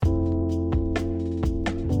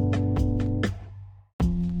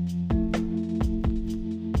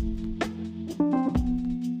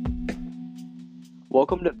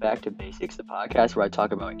Welcome to Back to Basics, the podcast where I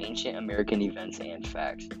talk about ancient American events and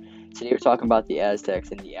facts. Today we're talking about the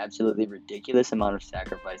Aztecs and the absolutely ridiculous amount of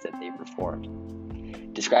sacrifice that they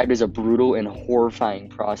performed. Described as a brutal and horrifying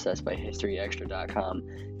process by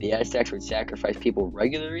HistoryExtra.com, the Aztecs would sacrifice people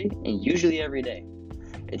regularly and usually every day.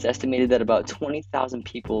 It's estimated that about 20,000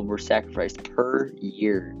 people were sacrificed per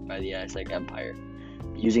year by the Aztec Empire.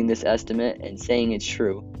 Using this estimate and saying it's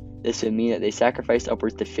true, this would mean that they sacrificed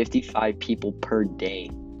upwards to 55 people per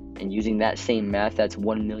day. And using that same math, that's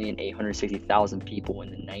 1,860,000 people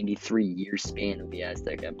in the 93-year span of the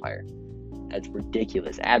Aztec Empire. That's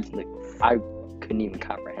ridiculous. Absolutely. I couldn't even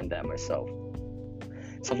comprehend that myself.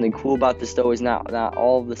 Something cool about this, though, is not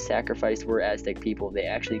all of the sacrificed were Aztec people. They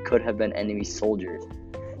actually could have been enemy soldiers.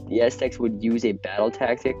 The Aztecs would use a battle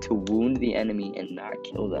tactic to wound the enemy and not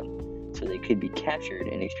kill them, so they could be captured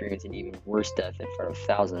and experience an even worse death in front of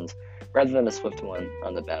thousands, rather than a swift one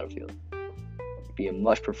on the battlefield. It'd be a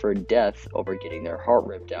much preferred death over getting their heart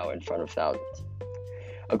ripped out in front of thousands.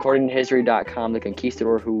 According to History.com, the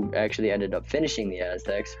conquistador who actually ended up finishing the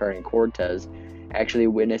Aztecs, Hernan Cortez, actually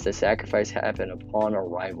witnessed a sacrifice happen upon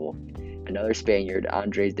arrival. Another Spaniard,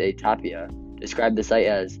 Andres de Tapia, described the site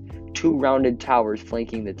as two rounded towers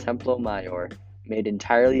flanking the Templo Mayor, made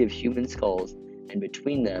entirely of human skulls, and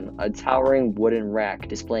between them, a towering wooden rack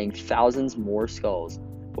displaying thousands more skulls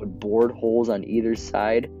would bored holes on either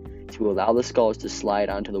side to allow the skulls to slide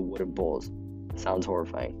onto the wooden bowls. Sounds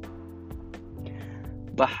horrifying.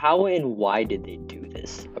 But how and why did they do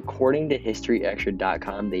this? According to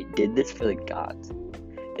HistoryExtra.com, they did this for the gods.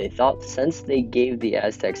 They thought since they gave the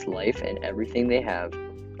Aztecs life and everything they have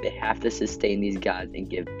to sustain these gods and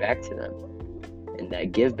give back to them. And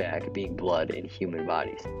that give back being blood and human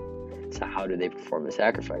bodies. So how do they perform the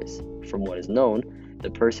sacrifice? From what is known,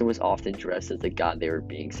 the person was often dressed as the god they were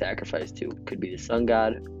being sacrificed to. Could be the sun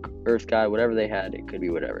god, earth god, whatever they had, it could be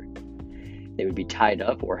whatever. They would be tied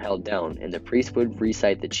up or held down, and the priest would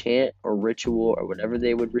recite the chant or ritual or whatever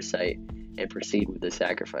they would recite and proceed with the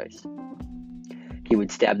sacrifice. He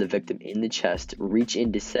would stab the victim in the chest, reach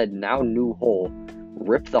into said now new hole,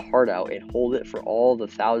 rip the heart out, and hold it for all the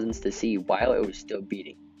thousands to see while it was still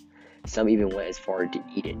beating. Some even went as far to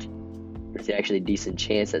eat it. There's actually a decent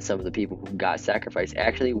chance that some of the people who got sacrificed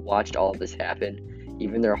actually watched all of this happen,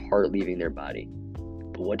 even their heart leaving their body.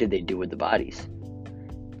 But what did they do with the bodies?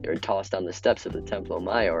 They were tossed down the steps of the Templo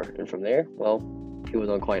Mayor, and from there, well, people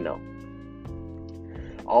don't quite know.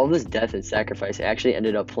 All of this death and sacrifice actually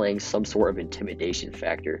ended up playing some sort of intimidation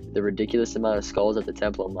factor. The ridiculous amount of skulls at the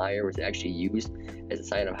Templo Mayor was actually used as a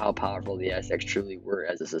sign of how powerful the Aztecs truly were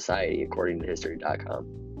as a society, according to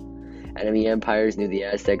History.com. Enemy empires knew the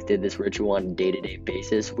Aztecs did this ritual on a day-to-day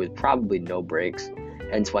basis with probably no breaks,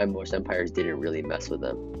 hence why most empires didn't really mess with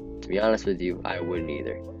them. To be honest with you, I wouldn't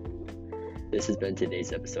either. This has been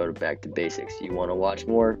today's episode of Back to Basics. You want to watch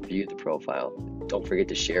more? View the profile. Don't forget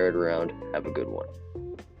to share it around. Have a good one.